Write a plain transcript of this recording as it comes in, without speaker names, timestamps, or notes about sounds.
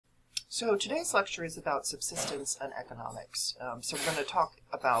So today's lecture is about subsistence and economics. So we're going to talk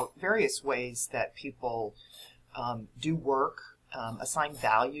about various ways that people do work, assign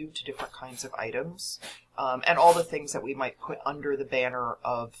value to different kinds of items, and all the things that we might put under the banner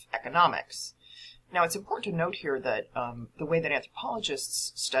of economics. Now, it's important to note here that the way that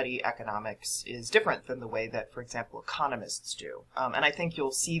anthropologists study economics is different than the way that, for example, economists do. And I think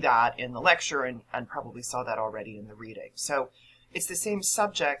you'll see that in the lecture and probably saw that already in the reading. So it's the same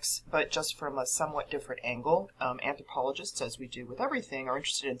subjects, but just from a somewhat different angle. Anthropologists, as we do with everything, are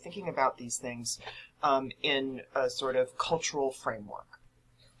interested in thinking about these things in a sort of cultural framework.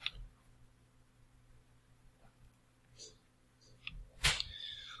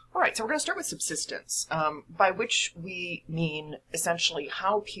 All right, so we're going to start with subsistence, by which we mean essentially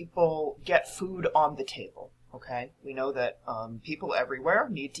how people get food on the table, okay? We know that people everywhere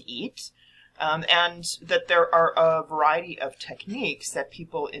need to eat, and that there are a variety of techniques that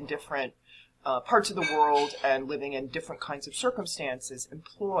people in different parts of the world and living in different kinds of circumstances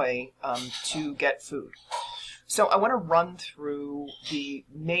employ to get food. So I want to run through the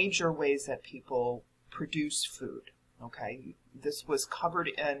major ways that people produce food. Okay, this was covered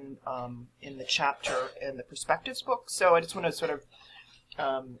in the chapter in the Perspectives book, so I just want to sort of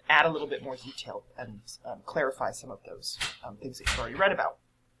add a little bit more detail and clarify some of those things that you've already read about.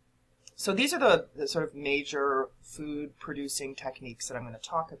 So these are the sort of major food producing techniques that I'm going to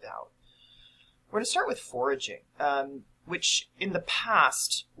talk about. We're going to start with foraging, which in the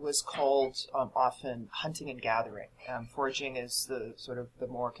past was called often hunting and gathering. Foraging is the sort of the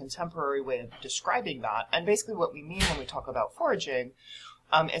more contemporary way of describing that. And basically what we mean when we talk about foraging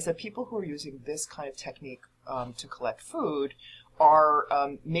is that people who are using this kind of technique to collect food are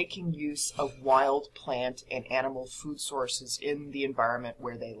making use of wild plant and animal food sources in the environment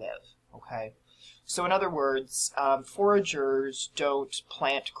where they live. Okay, so in other words, foragers don't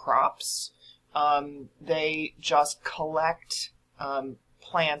plant crops. They just collect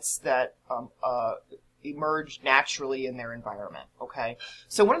plants that emerge naturally in their environment, okay?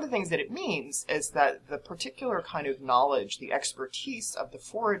 So one of the things that it means is that the particular kind of knowledge, the expertise of the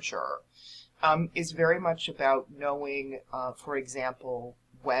forager is very much about knowing, for example,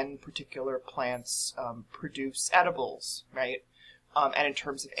 when particular plants produce edibles, right? And in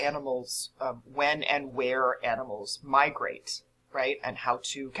terms of animals, when and where animals migrate, right, and how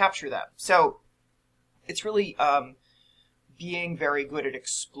to capture them. So it's really being very good at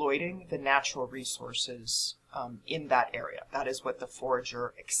exploiting the natural resources in that area. That is what the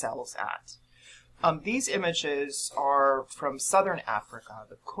forager excels at. These images are from southern Africa,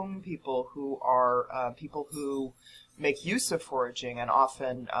 the Kung people, who are people who make use of foraging, and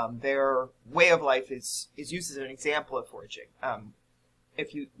often their way of life is used as an example of foraging.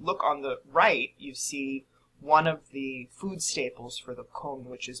 If you look on the right, you see one of the food staples for the Kung,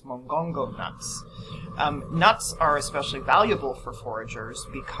 which is mongongo nuts. Nuts are especially valuable for foragers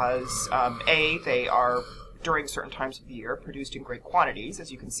because, A, they are, during certain times of the year, produced in great quantities,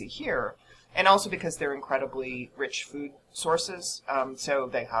 as you can see here, and also because they're incredibly rich food sources. So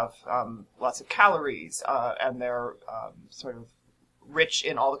they have lots of calories, and they're sort of rich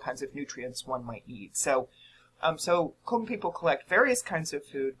in all the kinds of nutrients one might need. So Kung people collect various kinds of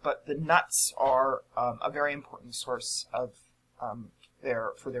food, but the nuts are a very important source of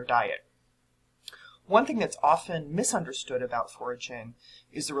for their diet. One thing that's often misunderstood about foraging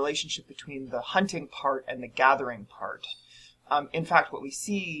is the relationship between the hunting part and the gathering part. In fact, what we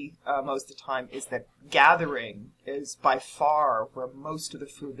see most of the time is that gathering is by far where most of the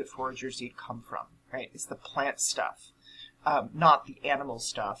food that foragers eat come from, right? It's the plant stuff, not the animal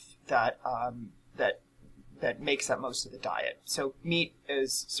stuff that makes up most of the diet. So meat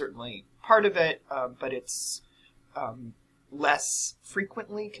is certainly part of it, but it's less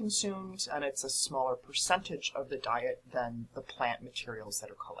frequently consumed, and it's a smaller percentage of the diet than the plant materials that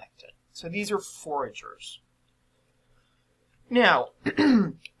are collected. So these are foragers. Now,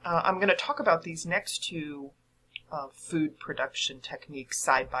 I'm going to talk about these next two food production techniques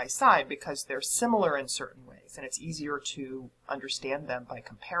side by side because they're similar in certain ways, and it's easier to understand them by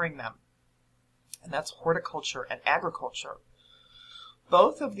comparing them. And that's horticulture and agriculture.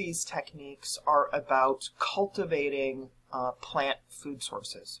 Both of these techniques are about cultivating plant food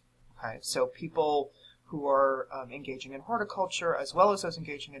sources. Okay, so people who are engaging in horticulture, as well as those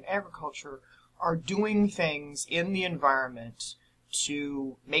engaging in agriculture, are doing things in the environment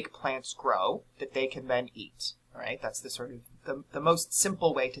to make plants grow that they can then eat. All right, that's the sort of the most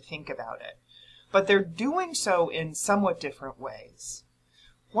simple way to think about it. But they're doing so in somewhat different ways.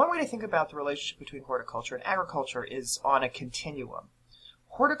 One way to think about the relationship between horticulture and agriculture is on a continuum.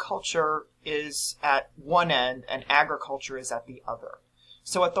 Horticulture is at one end and agriculture is at the other.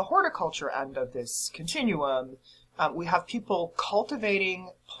 So at the horticulture end of this continuum, we have people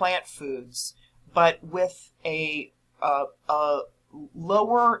cultivating plant foods, but with a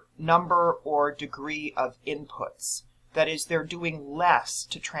lower number or degree of inputs. That is, they're doing less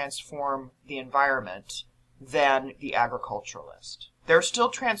to transform the environment than the agriculturalist. They're still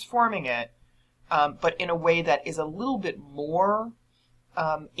transforming it, but in a way that is a little bit more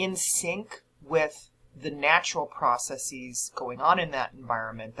in sync with the natural processes going on in that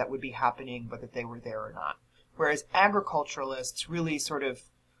environment that would be happening whether they were there or not. Whereas agriculturalists really sort of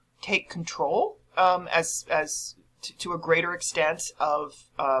take control to a greater extent of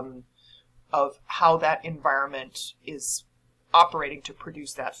how that environment is operating to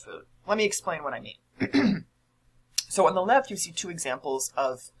produce that food. Let me explain what I mean. So on the left, you see two examples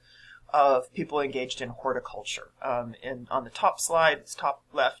of people engaged in horticulture. And on the top slide, it's top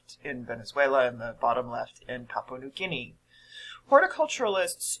left in Venezuela and the bottom left in Papua New Guinea.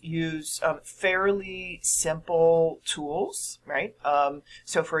 Horticulturalists use fairly simple tools, right?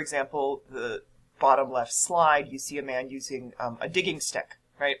 So for example, the bottom left slide, you see a man using a digging stick,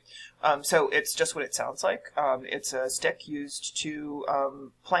 right? So it's just what it sounds like. It's a stick used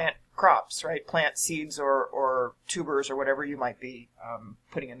to plant crops, right? Plant seeds or tubers or whatever you might be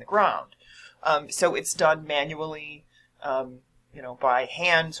putting in the ground. So it's done manually, by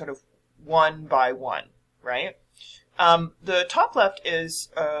hand, sort of one by one, right? The top left is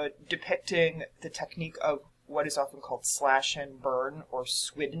depicting the technique of what is often called slash and burn or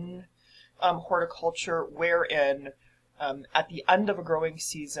swidden horticulture, wherein at the end of a growing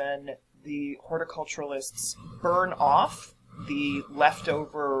season, the horticulturalists burn off the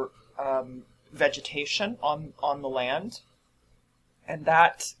leftover vegetation on the land. And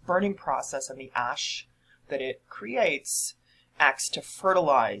that burning process and the ash that it creates acts to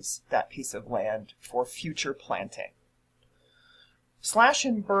fertilize that piece of land for future planting. Slash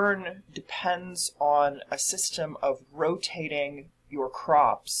and burn depends on a system of rotating your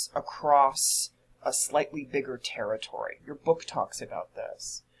crops across a slightly bigger territory. Your book talks about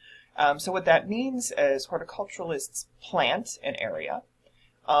this. So what that means is horticulturalists plant an area.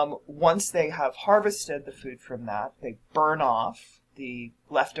 Once they have harvested the food from that, they burn off the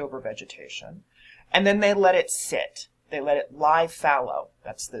leftover vegetation, and then they let it sit. They let it lie fallow.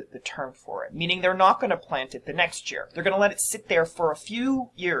 That's the term for it, meaning they're not going to plant it the next year. They're going to let it sit there for a few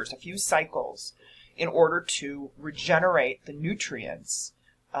years, a few cycles, in order to regenerate the nutrients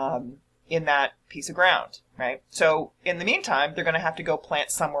in that piece of ground, right? So in the meantime, they're going to have to go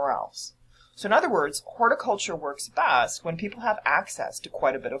plant somewhere else. So in other words, horticulture works best when people have access to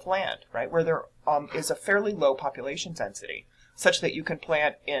quite a bit of land, right? Where there is a fairly low population density, such that you can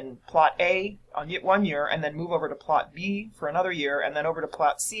plant in plot A on 1 year and then move over to plot B for another year and then over to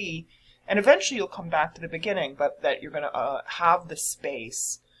plot C. And eventually you'll come back to the beginning, but that you're going to have the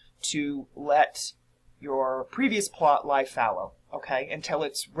space to let your previous plot lie fallow, okay, until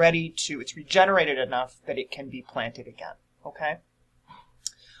it's it's regenerated enough that it can be planted again, okay?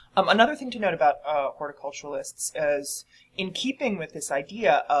 Another thing to note about horticulturalists is, in keeping with this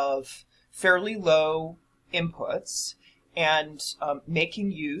idea of fairly low inputs and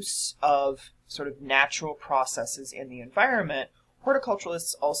making use of sort of natural processes in the environment,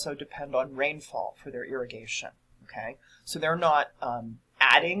 horticulturalists also depend on rainfall for their irrigation, okay? So they're not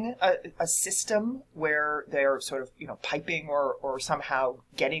adding a system where they're sort of, piping or somehow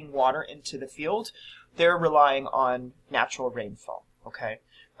getting water into the field. They're relying on natural rainfall, okay?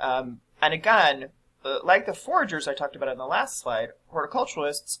 And again, like the foragers I talked about in the last slide,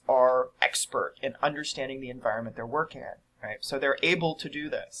 horticulturalists are expert in understanding the environment they're working in, right? So they're able to do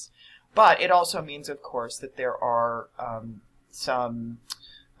this. But it also means, of course, that there are some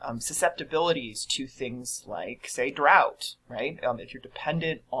susceptibilities to things like, say, drought, right? If you're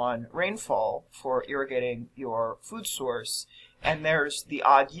dependent on rainfall for irrigating your food source, and there's the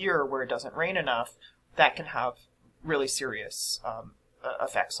odd year where it doesn't rain enough, that can have really serious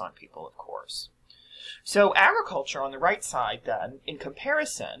effects on people, of course. So agriculture on the right side then, in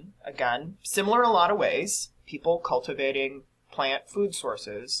comparison, again, similar in a lot of ways, people cultivating plant food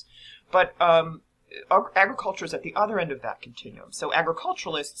sources, but agriculture is at the other end of that continuum. So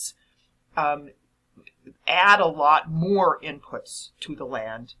agriculturalists add a lot more inputs to the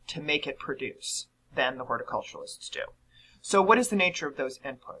land to make it produce than the horticulturalists do. So what is the nature of those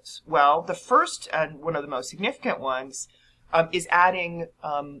inputs? Well, the first and one of the most significant ones is adding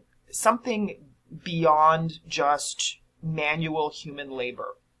something beyond just manual human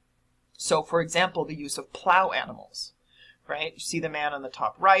labor. So, for example, the use of plow animals, right? You see the man on the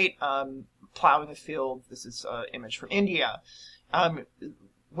top right plowing the field. This is an image from India.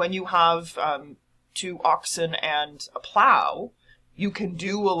 When you have 2 oxen and a plow, you can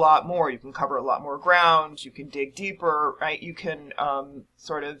do a lot more. You can cover a lot more ground. You can dig deeper, right? You can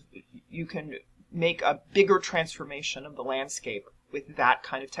you can make a bigger transformation of the landscape with that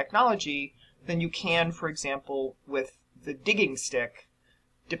kind of technology than you can, for example, with the digging stick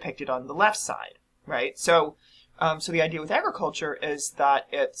depicted on the left side, right? So the idea with agriculture is that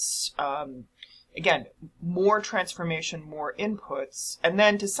it's, again, more transformation, more inputs, and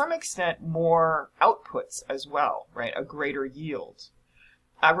then to some extent more outputs as well, right? A greater yield.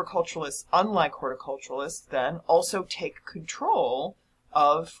 Agriculturalists, unlike horticulturalists, then also take control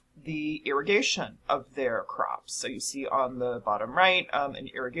of the irrigation of their crops. So you see on the bottom right an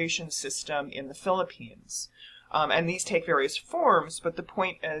irrigation system in the Philippines. And these take various forms, but the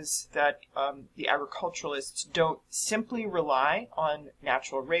point is that the agriculturalists don't simply rely on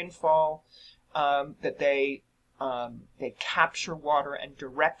natural rainfall, that they capture water and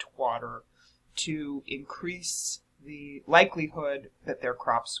direct water to increase the likelihood that their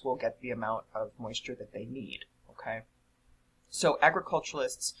crops will get the amount of moisture that they need, okay? So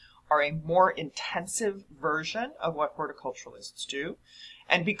agriculturalists are a more intensive version of what horticulturalists do,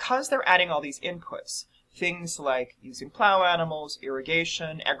 and because they're adding all these inputs, things like using plow animals,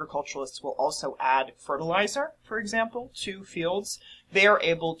 irrigation, agriculturalists will also add fertilizer, for example, to fields. They are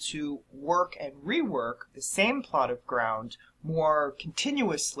able to work and rework the same plot of ground more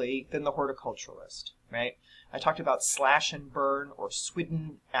continuously than the horticulturalist, right? I talked about slash and burn or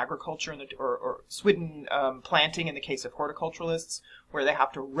swidden agriculture or swidden planting in the case of horticulturalists, where they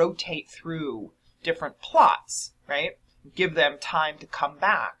have to rotate through different plots, right? Give them time to come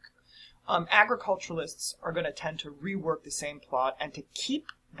back. Agriculturalists are going to tend to rework the same plot and to keep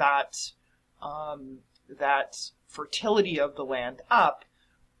that fertility of the land up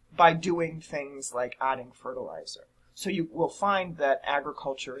by doing things like adding fertilizer. So you will find that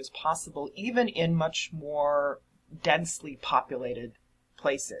agriculture is possible even in much more densely populated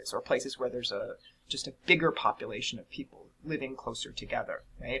places, or places where there's just a bigger population of people living closer together,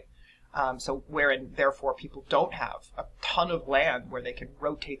 right? So wherein, therefore, people don't have a ton of land where they can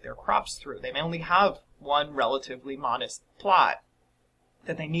rotate their crops through. They may only have one relatively modest plot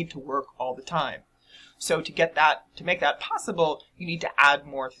that they need to work all the time. So to make that possible, you need to add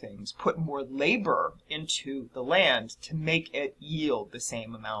more things, put more labor into the land to make it yield the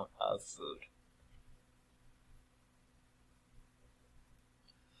same amount of food.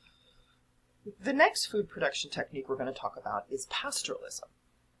 The next food production technique we're going to talk about is pastoralism.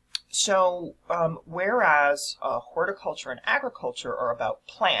 So whereas horticulture and agriculture are about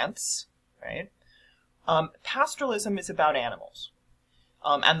plants, right? Pastoralism is about animals.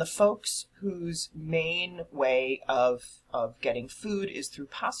 And the folks whose main way of getting food is through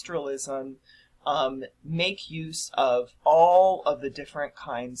pastoralism make use of all of the different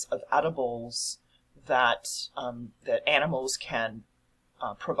kinds of edibles that animals can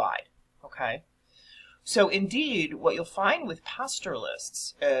provide. Okay, so indeed, what you'll find with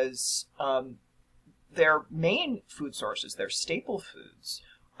pastoralists is their main food sources, their staple foods,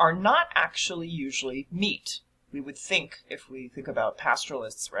 are not actually usually meat. We would think, if we think about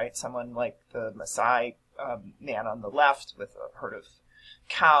pastoralists, right, someone like the Maasai man on the left with a herd of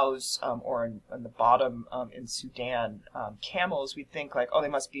cows, or in the bottom in Sudan, camels, we'd think like, oh, they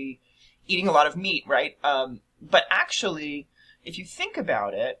must be eating a lot of meat, right? But actually, if you think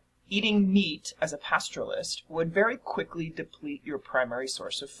about it, eating meat as a pastoralist would very quickly deplete your primary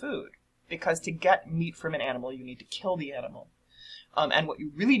source of food, because to get meat from an animal, you need to kill the animal. And what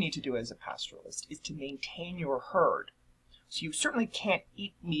you really need to do as a pastoralist is to maintain your herd. So you certainly can't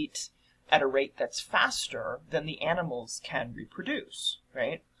eat meat at a rate that's faster than the animals can reproduce,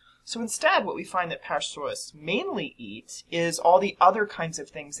 right? So instead, what we find that pastoralists mainly eat is all the other kinds of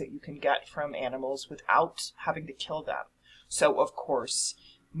things that you can get from animals without having to kill them. So, of course,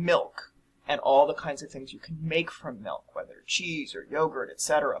 milk and all the kinds of things you can make from milk, whether cheese or yogurt,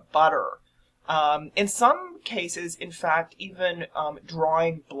 etc., butter. In some cases, in fact, even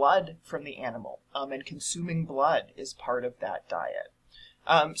drawing blood from the animal and consuming blood is part of that diet.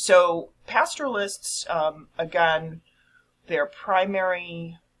 So pastoralists, again, their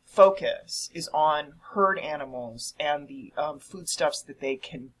primary focus is on herd animals and the foodstuffs that they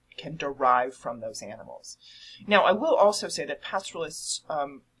can derive from those animals. Now, I will also say that pastoralists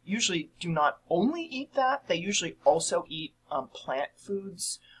usually do not only eat that, they usually also eat plant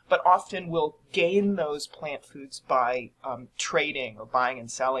foods, but often will gain those plant foods by trading or buying and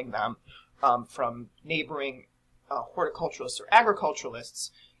selling them from neighboring horticulturalists or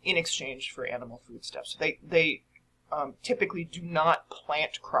agriculturalists in exchange for animal foodstuffs. So they typically do not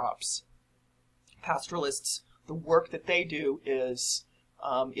plant crops. Pastoralists, the work that they do is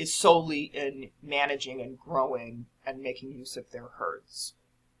is solely in managing and growing and making use of their herds.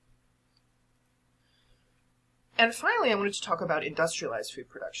 And finally, I wanted to talk about industrialized food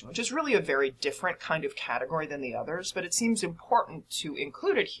production, which is really a very different kind of category than the others, but it seems important to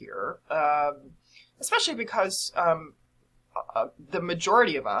include it here, especially because the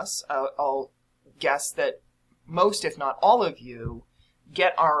majority of us, I'll guess that most, if not all of you,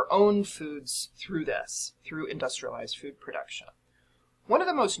 get our own foods through industrialized food production. One of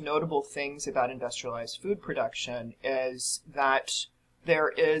the most notable things about industrialized food production is that there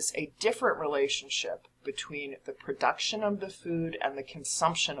is a different relationship between the production of the food and the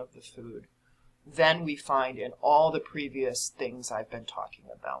consumption of the food than we find in all the previous things I've been talking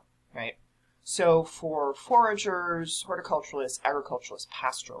about, right? So for foragers, horticulturalists, agriculturalists,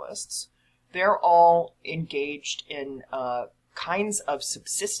 pastoralists, they're all engaged in kinds of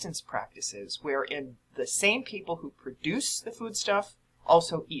subsistence practices wherein the same people who produce the foodstuff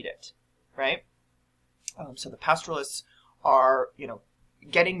also eat it, right? So the pastoralists are,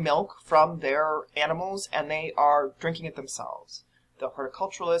 getting milk from their animals and they are drinking it themselves. The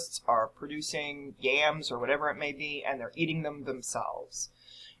horticulturalists are producing yams or whatever it may be and they're eating them themselves.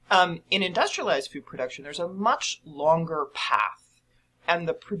 In industrialized food production, there's a much longer path, and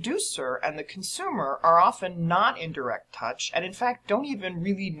the producer and the consumer are often not in direct touch and in fact don't even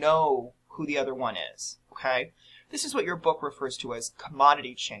really know who the other one is, okay? This is what your book refers to as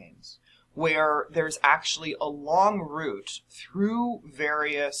commodity chains, where there's actually a long route through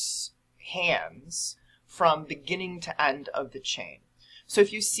various hands from beginning to end of the chain. So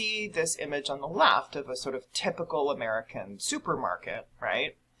if you see this image on the left of a sort of typical American supermarket,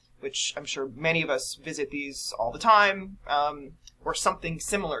 right, which I'm sure many of us visit these all the time, or something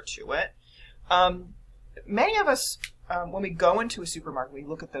similar to it, many of us, when we go into a supermarket, we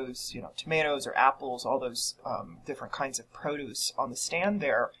look at those, tomatoes or apples, all those different kinds of produce on the stand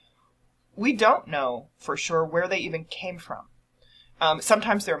there. We don't know for sure where they even came from.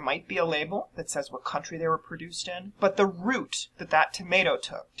 Sometimes there might be a label that says what country they were produced in, but the route that tomato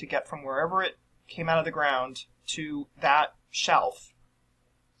took to get from wherever it came out of the ground to that shelf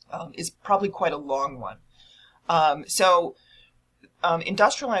is probably quite a long one.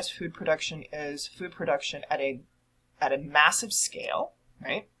 Industrialized food production is food production at a massive scale,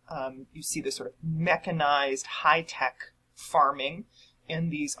 right? You see this sort of mechanized, high-tech farming in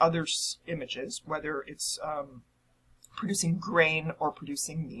these other images, whether it's producing grain or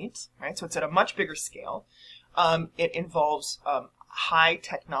producing meat, right? So it's at a much bigger scale. It involves high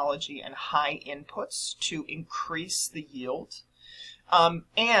technology and high inputs to increase the yield.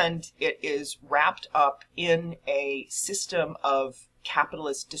 And it is wrapped up in a system of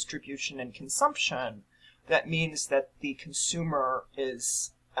capitalist distribution and consumption that means that the consumer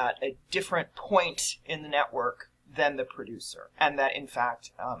is at a different point in the network than the producer. And that, in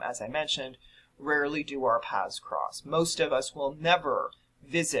fact, as I mentioned, rarely do our paths cross. Most of us will never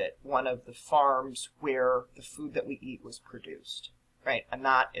visit one of the farms where the food that we eat was produced, right? And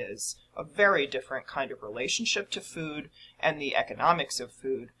that is a very different kind of relationship to food and the economics of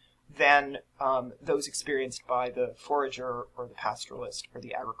food than those experienced by the forager or the pastoralist or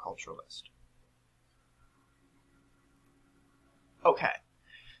the agriculturalist. Okay,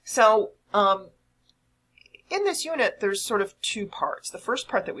 so in this unit, there's sort of two parts. The first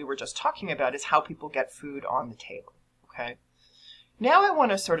part that we were just talking about is how people get food on the table, okay? Now I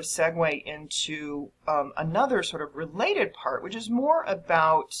want to sort of segue into another sort of related part, which is more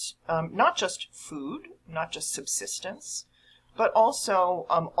about not just food, not just subsistence, but also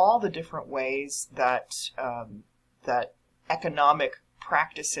all the different ways that, that economic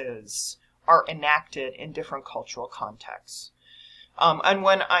practices are enacted in different cultural contexts. And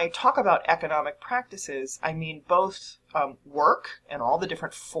when I talk about economic practices, I mean both work and all the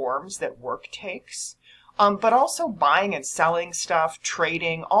different forms that work takes, but also buying and selling stuff,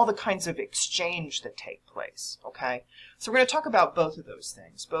 trading, all the kinds of exchange that take place, okay? So we're going to talk about both of those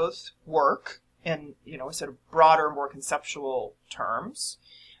things, both work in, sort of broader, more conceptual terms,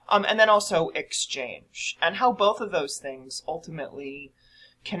 and then also exchange, and how both of those things ultimately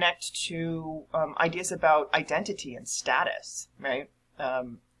connect to ideas about identity and status, right?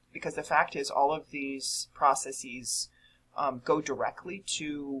 Because the fact is all of these processes go directly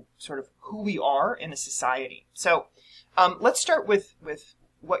to sort of who we are in a society. So let's start with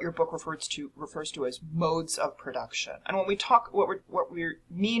what your book refers to as modes of production. And when we talk, what we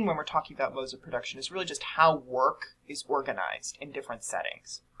mean when we're talking about modes of production is really just how work is organized in different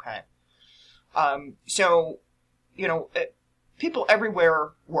settings, okay? People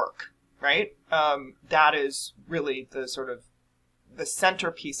everywhere work, right? That is really the sort of the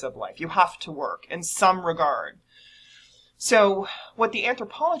centerpiece of life. You have to work in some regard. So what the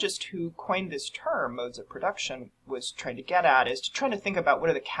anthropologist who coined this term, modes of production, was trying to get at is to try to think about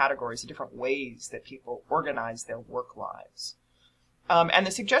what are the categories, the different ways that people organize their work lives. And the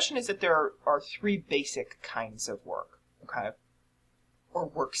suggestion is that there are three basic kinds of work, okay, or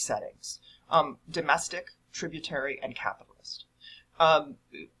work settings: domestic, tributary, and capitalist.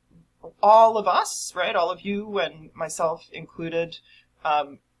 All of us, right, all of you and myself included,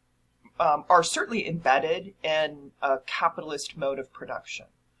 are certainly embedded in a capitalist mode of production.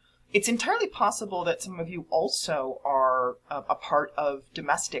 It's entirely possible that some of you also are a part of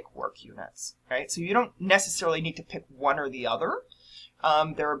domestic work units, right? So you don't necessarily need to pick one or the other.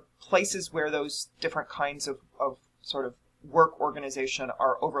 There are places where those different kinds of sort of work organization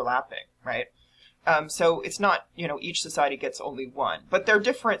are overlapping, right? So it's not, each society gets only one, but there are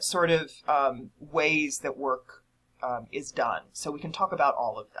different sort of ways that work is done. So we can talk about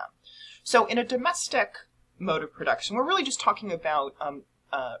all of them. So in a domestic mode of production, we're really just talking about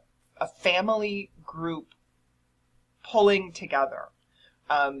a family group pulling together,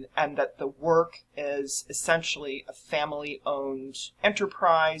 and that the work is essentially a family-owned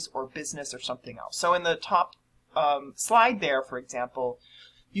enterprise or business or something else. So in the top slide there, for example,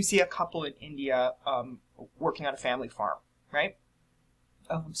 you see a couple in India working on a family farm, right?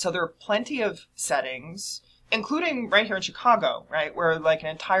 So there are plenty of settings, including right here in Chicago, right, where like an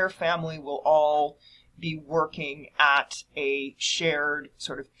entire family will all be working at a shared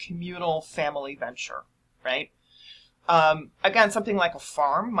sort of communal family venture, right? Again, something like a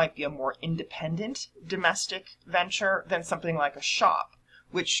farm might be a more independent domestic venture than something like a shop,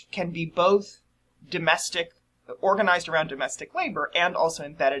 which can be both domestic, organized around domestic labor, and also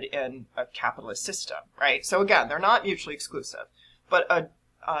embedded in a capitalist system, right? So again, they're not mutually exclusive, but a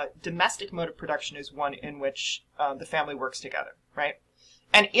domestic mode of production is one in which the family works together, right?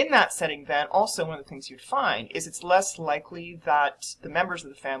 And in that setting, then, also one of the things you'd find is it's less likely that the members of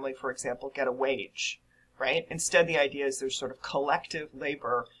the family, for example, get a wage, right? Instead, the idea is there's sort of collective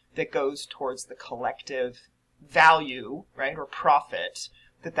labor that goes towards the collective value, right, or profit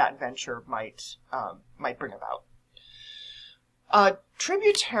that venture might bring about. A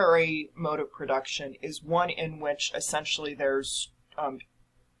tributary mode of production is one in which essentially there's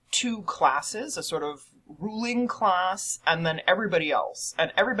two classes, a sort of ruling class and then everybody else.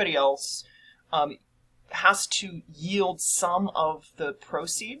 And everybody else has to yield some of the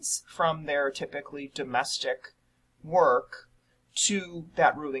proceeds from their typically domestic work to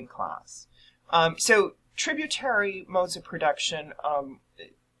that ruling class. So tributary modes of production,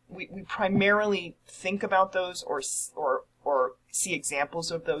 we primarily think about those or see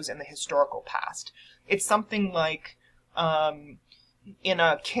examples of those in the historical past. It's something like in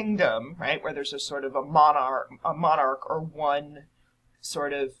a kingdom, right, where there's a sort of a monarch or one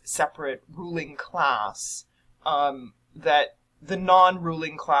sort of separate ruling class, that the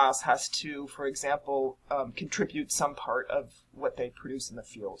non-ruling class has to, for example, contribute some part of what they produce in the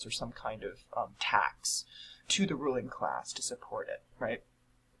fields or some kind of tax to the ruling class to support it, right?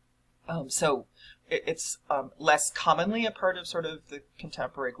 So it's less commonly a part of sort of the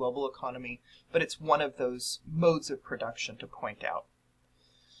contemporary global economy, but it's one of those modes of production to point out.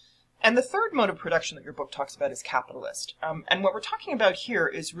 And the third mode of production that your book talks about is capitalist. And what we're talking about here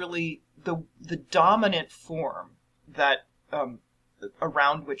is really the dominant form that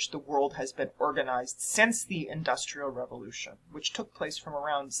around which the world has been organized since the Industrial Revolution, which took place from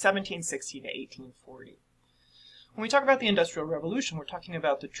around 1760 to 1840. When we talk about the Industrial Revolution, we're talking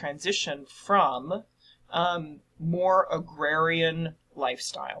about the transition from more agrarian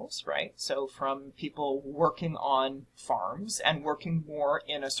lifestyles, right? So from people working on farms and working more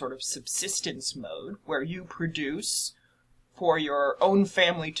in a sort of subsistence mode where you produce for your own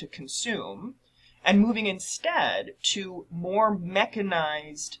family to consume, and moving instead to more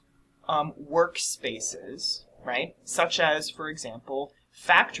mechanized workspaces, right? Such as, for example,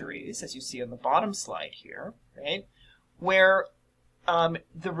 factories, as you see on the bottom slide here, right? Where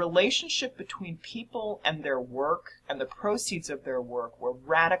the relationship between people and their work and the proceeds of their work were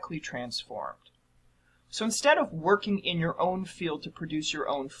radically transformed. So instead of working in your own field to produce your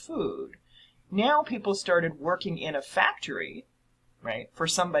own food, now people started working in a factory, right, for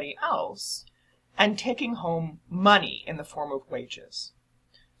somebody else, and taking home money in the form of wages.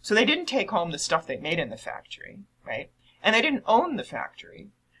 So they didn't take home the stuff they made in the factory, right? And they didn't own the factory.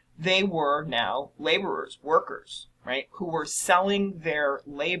 They were now laborers, workers, right, who were selling their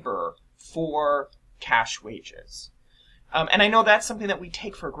labor for cash wages. And I know that's something that we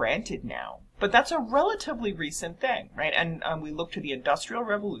take for granted now, but that's a relatively recent thing, right? And we look to the Industrial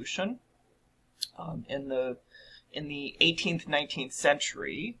Revolution in the 18th, 19th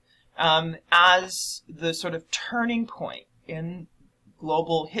century as the sort of turning point, in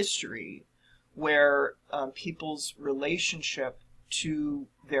global history where people's relationship to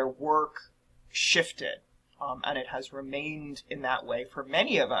their work shifted. And it has remained in that way for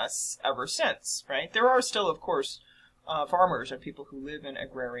many of us ever since, right? There are still, of course, farmers and people who live in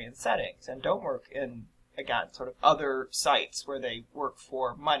agrarian settings and don't work in, again, sort of other sites where they work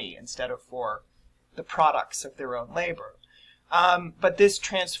for money instead of for the products of their own labor. But this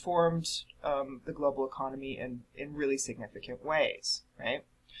transformed the global economy in really significant ways, right?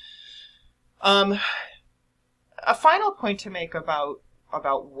 A final point to make about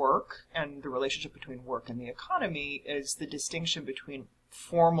work and the relationship between work and the economy is the distinction between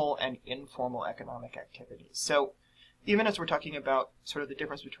formal and informal economic activities. So even as we're talking about sort of the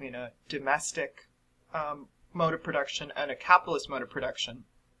difference between a domestic mode of production and a capitalist mode of production,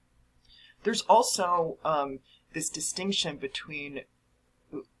 there's also this distinction between,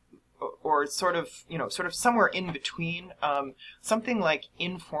 or sort of somewhere in between, something like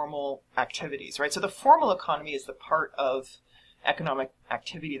informal activities, right? So the formal economy is the part of economic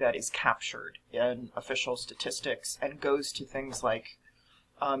activity that is captured in official statistics and goes to things like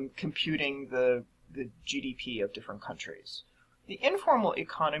computing the GDP of different countries. The informal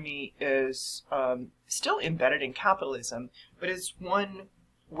economy is still embedded in capitalism, but is one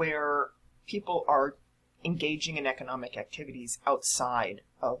where people are engaging in economic activities outside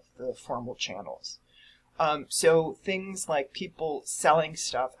of the formal channels. So things like people selling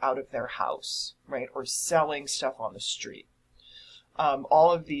stuff out of their house, right, or selling stuff on the street.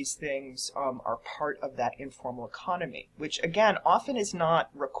 All of these things are part of that informal economy, which again often is not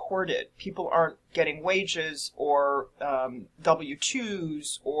recorded. People aren't getting wages or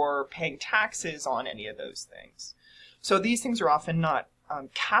W-2s or paying taxes on any of those things. So these things are often not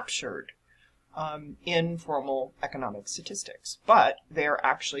captured in formal economic statistics, but they're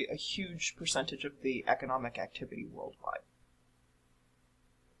actually a huge percentage of the economic activity worldwide.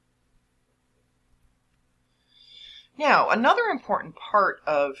 Now, another important part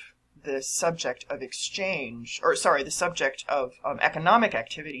of the subject of exchange, the subject of economic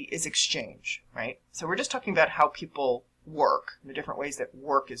activity is exchange, right? So we're just talking about how people work, the different ways that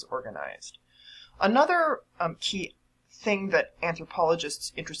work is organized. Another key thing that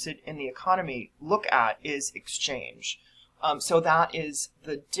anthropologists interested in the economy look at is exchange. So that is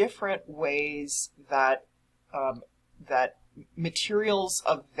the different ways that that materials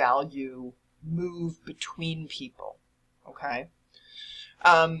of value move between people. Okay,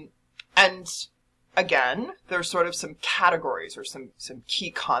 and again, there's sort of some categories or some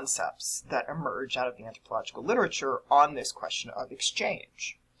key concepts that emerge out of the anthropological literature on this question of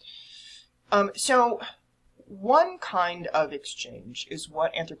exchange. So one kind of exchange is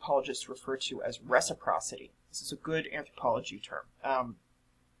what anthropologists refer to as reciprocity. This is a good anthropology term.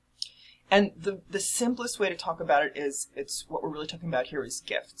 And the simplest way to talk about it is what we're really talking about here is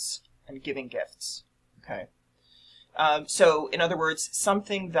gifts and giving gifts. Okay. So in other words,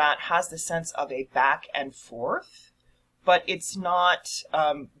 something that has the sense of a back and forth, but it's not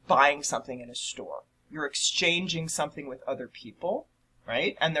buying something in a store. You're exchanging something with other people,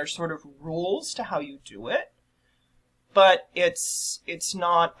 right? And there's sort of rules to how you do it, but it's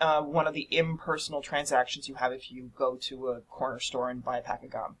not one of the impersonal transactions you have if you go to a corner store and buy a pack of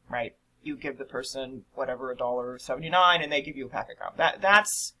gum, right? You give the person whatever, $1.79, and they give you a pack of gum.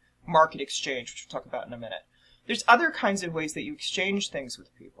 That's market exchange, which we'll talk about in a minute. There's other kinds of ways that you exchange things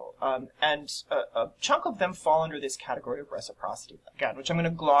with people, and a chunk of them fall under this category of reciprocity, again, which I'm going to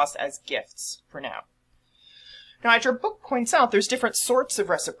gloss as gifts for now. Now, as your book points out, there's different sorts of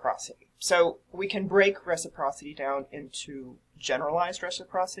reciprocity. So we can break reciprocity down into generalized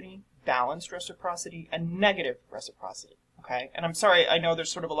reciprocity, balanced reciprocity, and negative reciprocity, okay? And I'm sorry, I know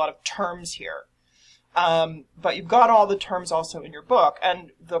there's sort of a lot of terms here. But you've got all the terms also in your book,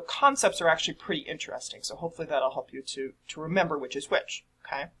 and the concepts are actually pretty interesting. So hopefully that'll help you to remember which is which,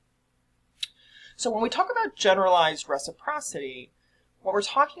 okay? So when we talk about generalized reciprocity, what we're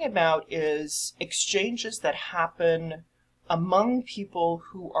talking about is exchanges that happen among people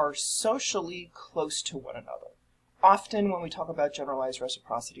who are socially close to one another. Often when we talk about generalized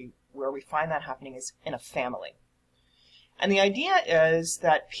reciprocity, where we find that happening is in a family. And the idea is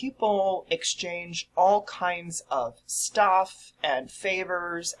that people exchange all kinds of stuff and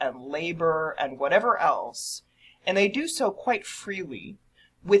favors and labor and whatever else, and they do so quite freely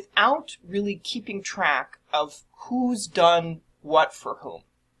without really keeping track of who's done what for whom,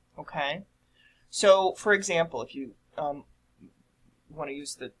 okay? So, for example, if you want to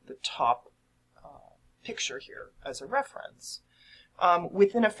use the top picture here as a reference,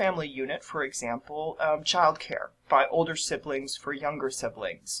 Within a family unit, for example, childcare by older siblings for younger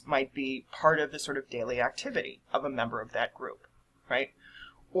siblings might be part of the sort of daily activity of a member of that group, right?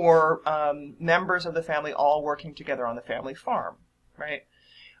 Or members of the family all working together on the family farm, right?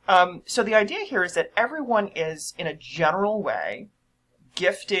 So the idea here is that everyone is, in a general way,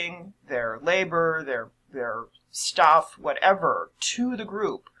 gifting their labor, their stuff, whatever, to the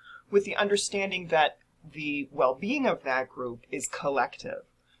group with the understanding that the well-being of that group is collective.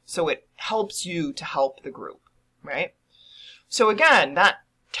 So it helps you to help the group, right? So again, that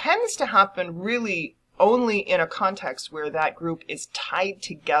tends to happen really only in a context where that group is tied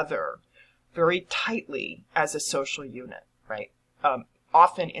together very tightly as a social unit, right?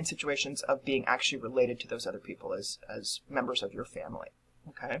 Often in situations of being actually related to those other people as members of your family,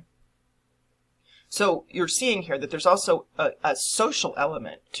 okay? So you're seeing here that there's also a social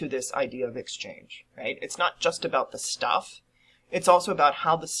element to this idea of exchange, right? It's not just about the stuff. It's also about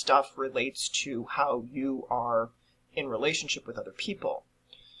how the stuff relates to how you are in relationship with other people.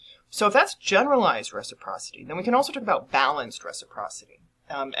 So if that's generalized reciprocity, then we can also talk about balanced reciprocity.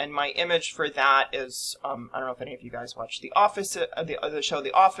 And my image for that is, I don't know if any of you guys watch The Office, the show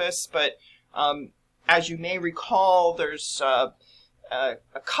The Office, but as you may recall, there's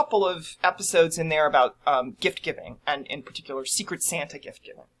a couple of episodes in there about gift giving, and in particular Secret Santa gift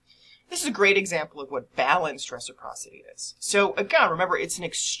giving. This is a great example of what balanced reciprocity is. So again, remember, it's an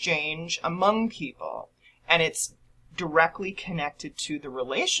exchange among people, and it's directly connected to the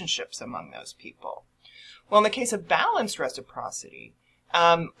relationships among those people. Well, in the case of balanced reciprocity,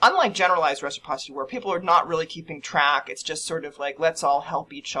 unlike generalized reciprocity where people are not really keeping track, it's just sort of like, let's all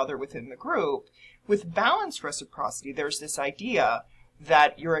help each other within the group. With balanced reciprocity, there's this idea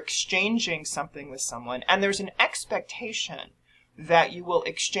that you're exchanging something with someone, and there's an expectation that you will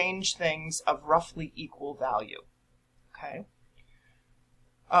exchange things of roughly equal value, okay?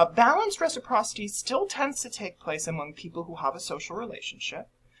 Balanced reciprocity still tends to take place among people who have a social relationship,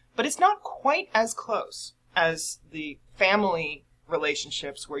 but it's not quite as close as the family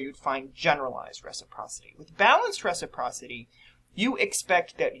relationships where you'd find generalized reciprocity. With balanced reciprocity, you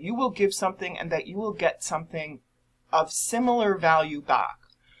expect that you will give something and that you will get something of similar value back.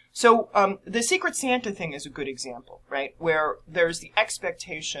 So the Secret Santa thing is a good example, right? Where there's the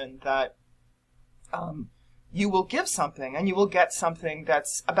expectation that you will give something and you will get something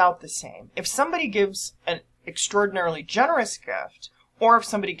that's about the same. If somebody gives an extraordinarily generous gift, or if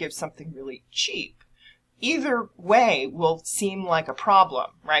somebody gives something really cheap, either way will seem like a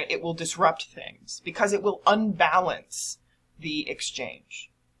problem, right? It will disrupt things because it will unbalance the exchange.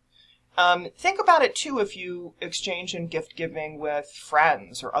 Think about it too if you exchange in gift giving with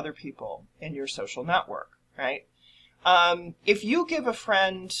friends or other people in your social network, right? If you give a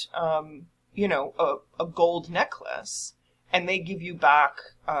friend, you know, a gold necklace and they give you back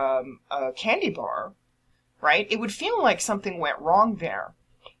a candy bar, right? It would feel like something went wrong there.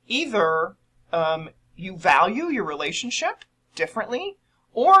 Either you value your relationship differently,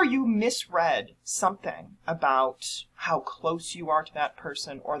 or you misread something about how close you are to that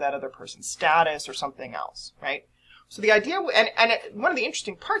person or that other person's status or something else, right? So the idea, one of the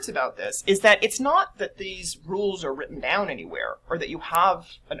interesting parts about this is that it's not that these rules are written down anywhere or that you have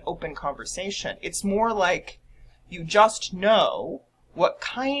an open conversation. It's more like you just know what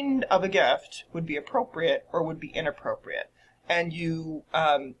kind of a gift would be appropriate or would be inappropriate. And you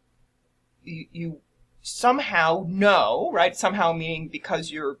somehow know, right? Somehow meaning because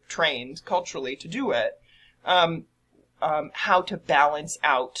you're trained culturally to do it, how to balance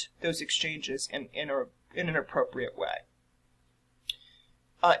out those exchanges in an appropriate way.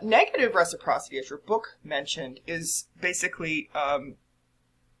 Negative reciprocity, as your book mentioned, is basically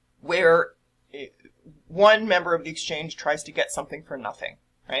where one member of the exchange tries to get something for nothing,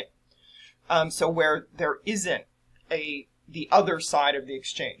 right? So where there isn't the other side of the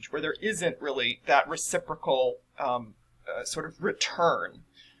exchange, where there isn't really that reciprocal sort of return.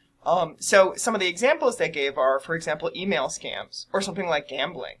 So some of the examples they gave are, for example, email scams or something like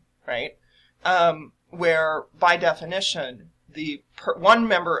gambling, right? Where by definition, one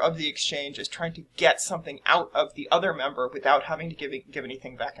member of the exchange is trying to get something out of the other member without having to give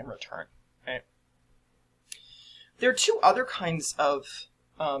anything back in return, right? There are two other kinds of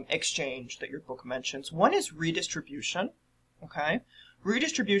exchange that your book mentions. One is redistribution. Okay,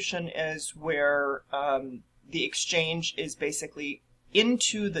 redistribution is where the exchange is basically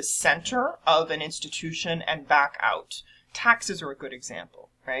into the center of an institution and back out. Taxes are a good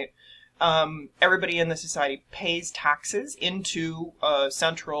example, right? Everybody in the society pays taxes into a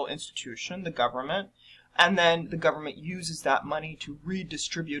central institution, the government, and then the government uses that money to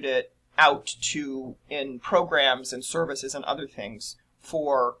redistribute it out to in programs and services and other things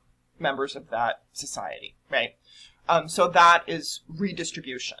for members of that society, right? So that is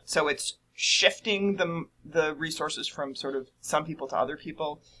redistribution. So it's shifting the resources from sort of some people to other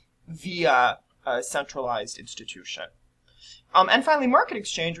people via a centralized institution. And finally, market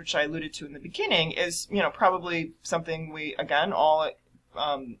exchange, which I alluded to in the beginning, is, you know, probably something we, again, all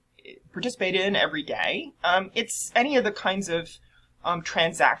participate in every day. It's any of the kinds of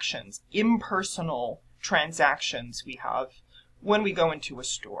transactions, impersonal transactions we have when we go into a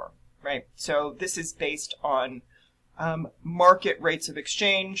store, right? So this is based on market rates of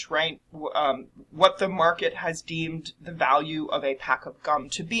exchange, right? What the market has deemed the value of a pack of gum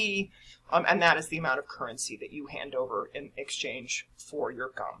to be, and that is the amount of currency that you hand over in exchange for your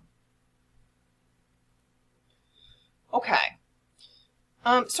gum. Okay.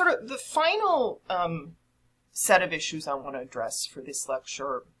 Sort of the final set of issues I want to address for this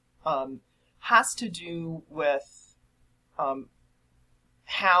lecture has to do with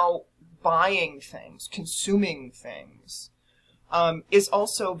how buying things, consuming things, is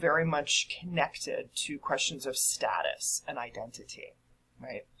also very much connected to questions of status and identity,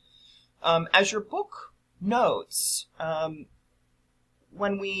 right? As your book notes,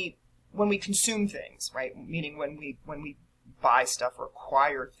 when we consume things, right, meaning when we buy stuff or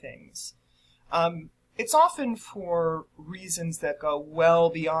acquire things, it's often for reasons that go well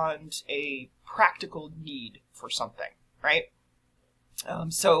beyond a practical need for something, right?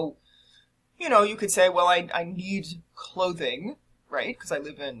 So, you know, you could say, well, I need clothing, right, because I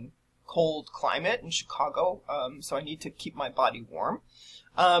live in cold climate in Chicago, so I need to keep my body warm.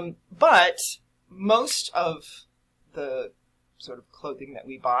 But most of the sort of clothing that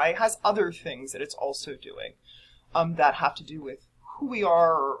we buy has other things that it's also doing that have to do with who we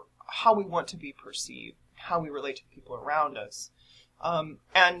are or how we want to be perceived, how we relate to people around us.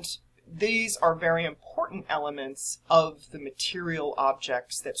 And these are very important elements of the material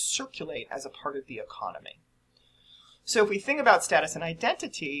objects that circulate as a part of the economy. So if we think about status and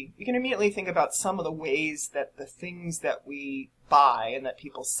identity, we can immediately think about some of the ways that the things that we buy and that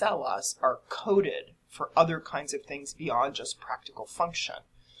people sell us are coded for other kinds of things beyond just practical function.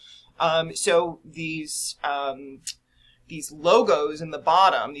 So these logos in the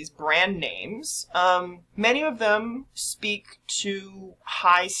bottom, these brand names, many of them speak to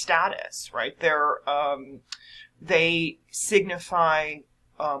high status, right? They signify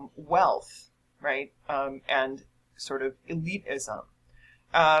wealth, right? And sort of elitism.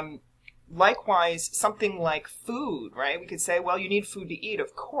 Likewise, something like food, right? We could say, well, you need food to eat,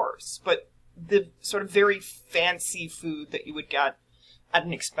 of course, but the sort of very fancy food that you would get at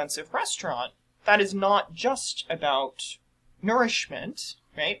an expensive restaurant, that is not just about nourishment,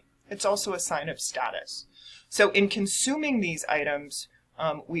 right? It's also a sign of status. So in consuming these items,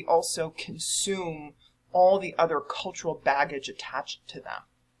 we also consume all the other cultural baggage attached to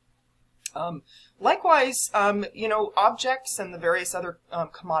them. Likewise, you know, objects and the various other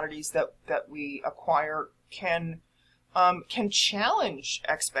commodities that we acquire can challenge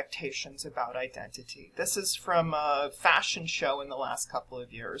expectations about identity. This is from a fashion show in the last couple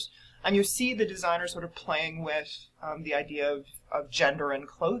of years. And you see the designer sort of playing with the idea of gender and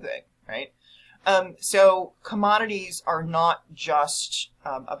clothing, right? So commodities are not just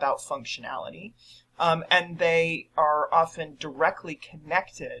about functionality, and they are often directly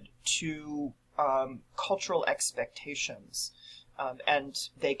connected to cultural expectations, and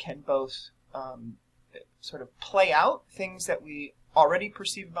they can both sort of play out things that we already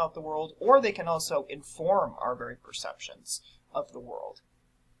perceive about the world, or they can also inform our very perceptions of the world.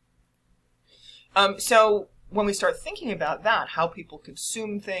 So when we start thinking about that, how people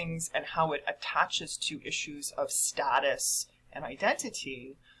consume things and how it attaches to issues of status and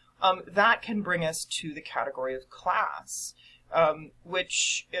identity, that can bring us to the category of class,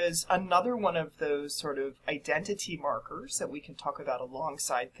 which is another one of those sort of identity markers that we can talk about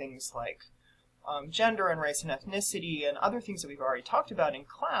alongside things like gender and race and ethnicity and other things that we've already talked about in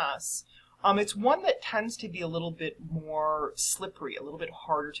class. It's one that tends to be a little bit more slippery, a little bit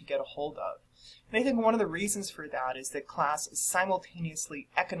harder to get a hold of. And I think one of the reasons for that is that class is simultaneously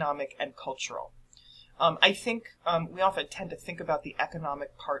economic and cultural. I think we often tend to think about the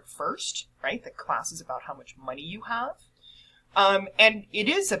economic part first, right? That class is about how much money you have. And it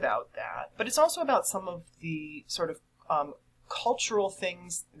is about that, but it's also about some of the sort of cultural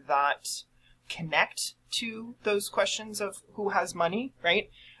things that connect to those questions of who has money, right?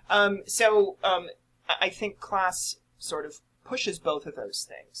 So I think class sort of pushes both of those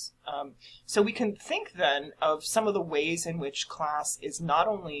things. So we can think then of some of the ways in which class is not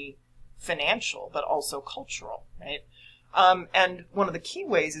only financial, but also cultural, right? And one of the key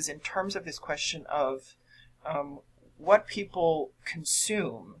ways is in terms of this question of what people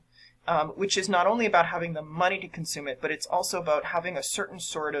consume, which is not only about having the money to consume it, but it's also about having a certain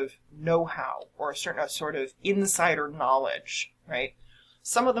sort of know-how or a certain sort of insider knowledge, right?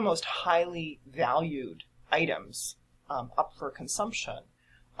 Some of the most highly valued items up for consumption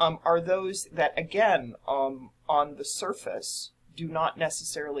are those that, again, on the surface, do not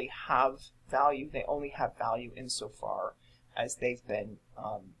necessarily have value. They only have value insofar as they've been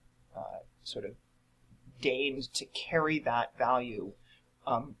sort of deigned to carry that value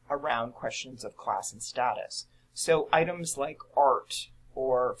around questions of class and status. So items like art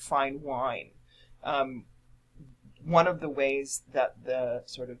or fine wine, one of the ways that the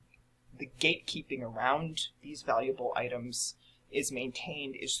sort of the gatekeeping around these valuable items is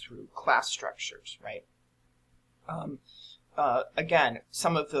maintained is through class structures, right? Again,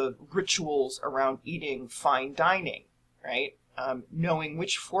 some of the rituals around eating fine dining, right? Knowing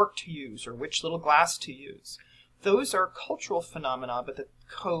which fork to use or which little glass to use. Those are cultural phenomena, but the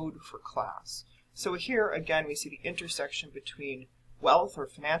code for class. So here, again, we see the intersection between wealth or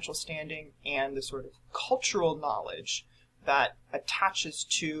financial standing and the sort of cultural knowledge that attaches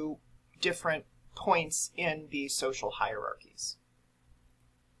to different points in these social hierarchies.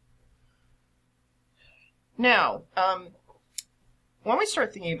 Now, when we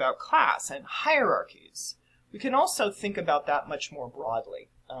start thinking about class and hierarchies, we can also think about that much more broadly.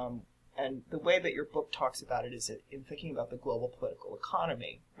 And the way that your book talks about it is in thinking about the global political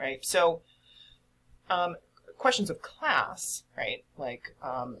economy, right? So, questions of class, right? Like,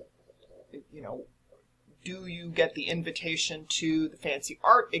 you know, do you get the invitation to the fancy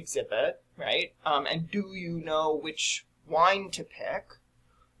art exhibit, right? And do you know which wine to pick?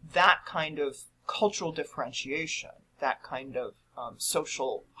 That kind of cultural differentiation, that kind of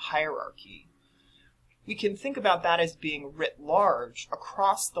social hierarchy. We can think about that as being writ large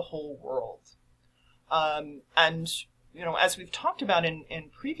across the whole world. And, you know, as we've talked about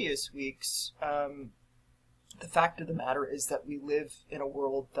in previous weeks, the fact of the matter is that we live in a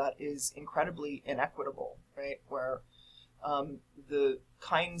world that is incredibly inequitable, right? Where the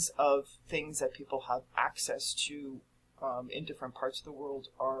kinds of things that people have access to in different parts of the world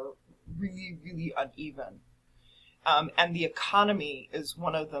are really, really uneven. And the economy is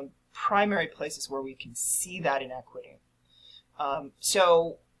one of the primary places where we can see that inequity.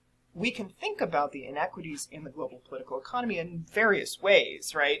 So we can think about the inequities in the global political economy in various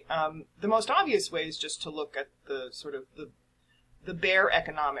ways, right? The most obvious way is just to look at the sort of the bare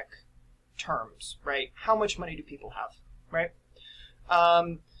economic terms, right? How much money do people have, right?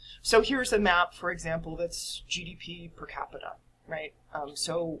 So here's a map, for example, that's GDP per capita, right?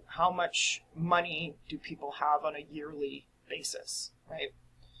 So how much money do people have on a yearly basis, right?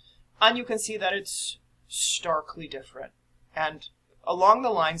 And you can see that it's starkly different. And along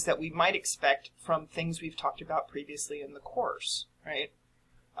the lines that we might expect from things we've talked about previously in the course, right?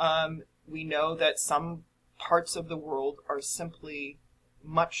 We know that some parts of the world are simply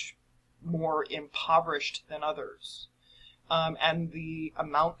much more impoverished than others. And the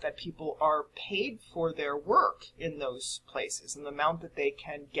amount that people are paid for their work in those places and the amount that they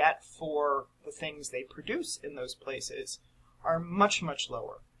can get for the things they produce in those places are much, much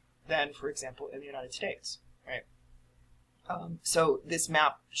lower than, for example, in the United States, right? So this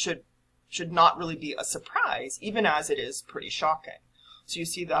map should not really be a surprise, even as it is pretty shocking. So you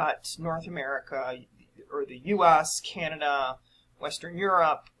see that North America, or the US, Canada, Western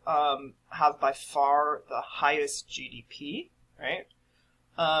Europe have by far the highest GDP, right?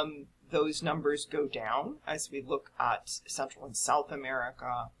 Those numbers go down as we look at Central and South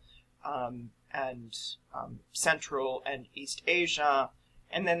America and Central and East Asia.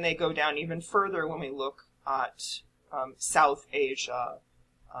 And then they go down even further when we look at South Asia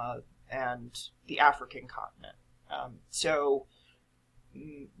and the African continent. So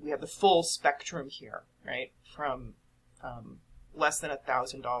we have the full spectrum here, right? From less than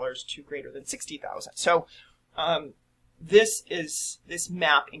 $1,000 to greater than $60,000. So this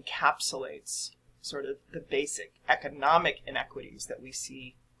map encapsulates sort of the basic economic inequities that we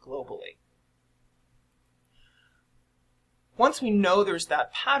see globally. Once we know there's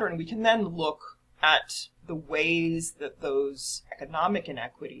that pattern, we can then look at the ways that those economic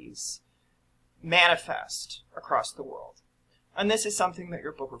inequities manifest across the world. And this is something that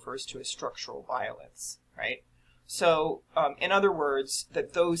your book refers to as structural violence, right? So, in other words,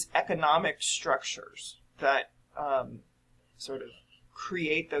 that those economic structures that sort of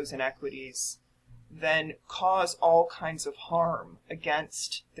create those inequities then cause all kinds of harm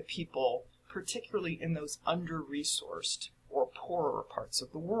against the people, particularly in those under-resourced or poorer parts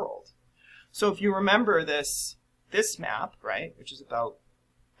of the world. So if you remember this this map, right, which is about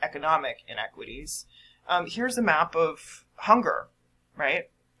economic inequities, here's a map of hunger, right?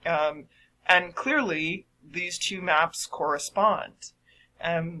 And clearly, these two maps correspond.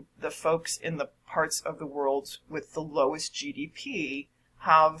 The folks in the parts of the world with the lowest GDP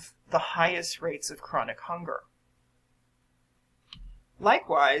have the highest rates of chronic hunger.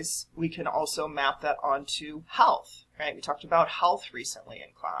 Likewise, we can also map that onto health, right? We talked about health recently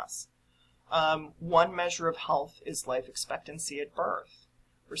in class. One measure of health is life expectancy at birth.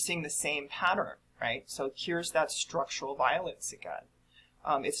 We're seeing the same pattern, right? So here's that structural violence again.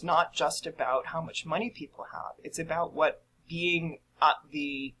 It's not just about how much money people have. It's about what being at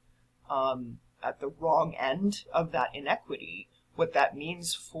the wrong end of that inequity, what that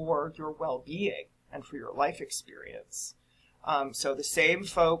means for your well-being and for your life experience. So the same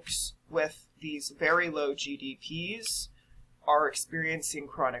folks with these very low GDPs are experiencing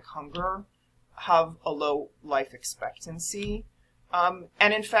chronic hunger, have a low life expectancy, and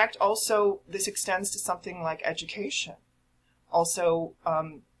in fact also this extends to something like education. Also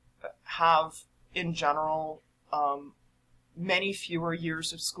have in general many fewer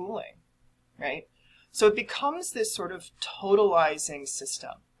years of schooling, right? So it becomes this sort of totalizing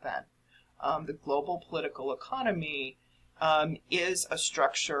system then. The global political economy is a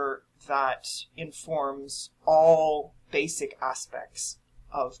structure that informs all basic aspects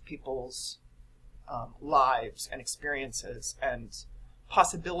of people's lives and experiences and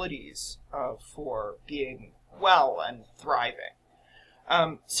possibilities for being well and thriving.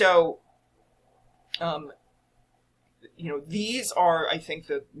 These are, I think,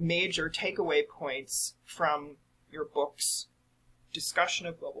 the major takeaway points from your book's discussion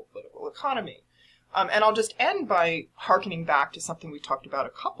of global political economy. And I'll just end by hearkening back to something we talked about a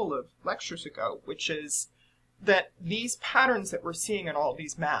couple of lectures ago, which is that these patterns that we're seeing in all of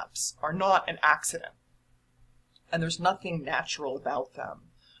these maps are not an accident. And there's nothing natural about them.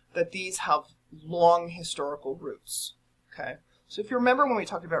 That these have long historical roots, okay? So if you remember when we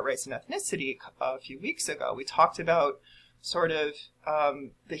talked about race and ethnicity a few weeks ago, we talked about sort of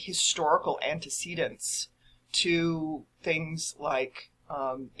the historical antecedents to things like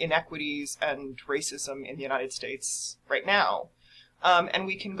inequities and racism in the United States right now. And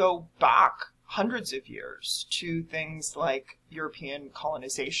we can go back hundreds of years to things like European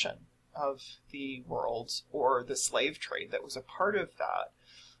colonization of the world or the slave trade that was a part of that,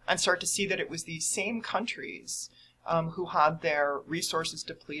 and start to see that it was these same countries who had their resources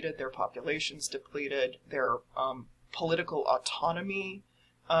depleted, their populations depleted, their political autonomy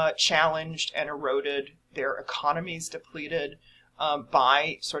challenged and eroded, their economies depleted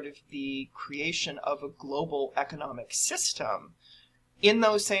by sort of the creation of a global economic system in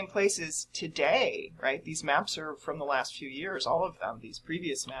those same places today, right? These maps are from the last few years, all of them, these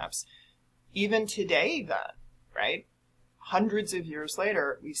previous maps. Even today then, right? Hundreds of years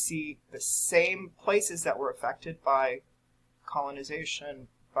later, we see the same places that were affected by colonization,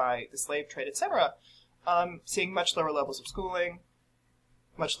 by the slave trade, etc., seeing much lower levels of schooling,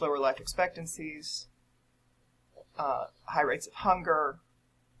 much lower life expectancies, high rates of hunger,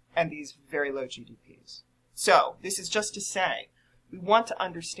 and these very low GDPs. So this is just to say, we want to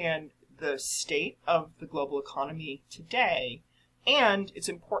understand the state of the global economy today, and it's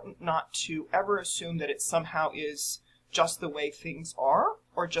important not to ever assume that it somehow is just the way things are,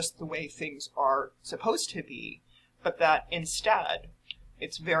 or just the way things are supposed to be, but that instead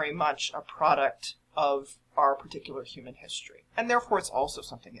it's very much a product of our particular human history. And therefore it's also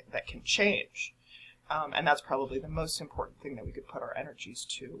something that can change. And that's probably the most important thing that we could put our energies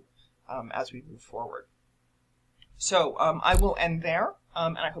to as we move forward. So I will end there,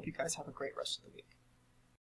 and I hope you guys have a great rest of the week.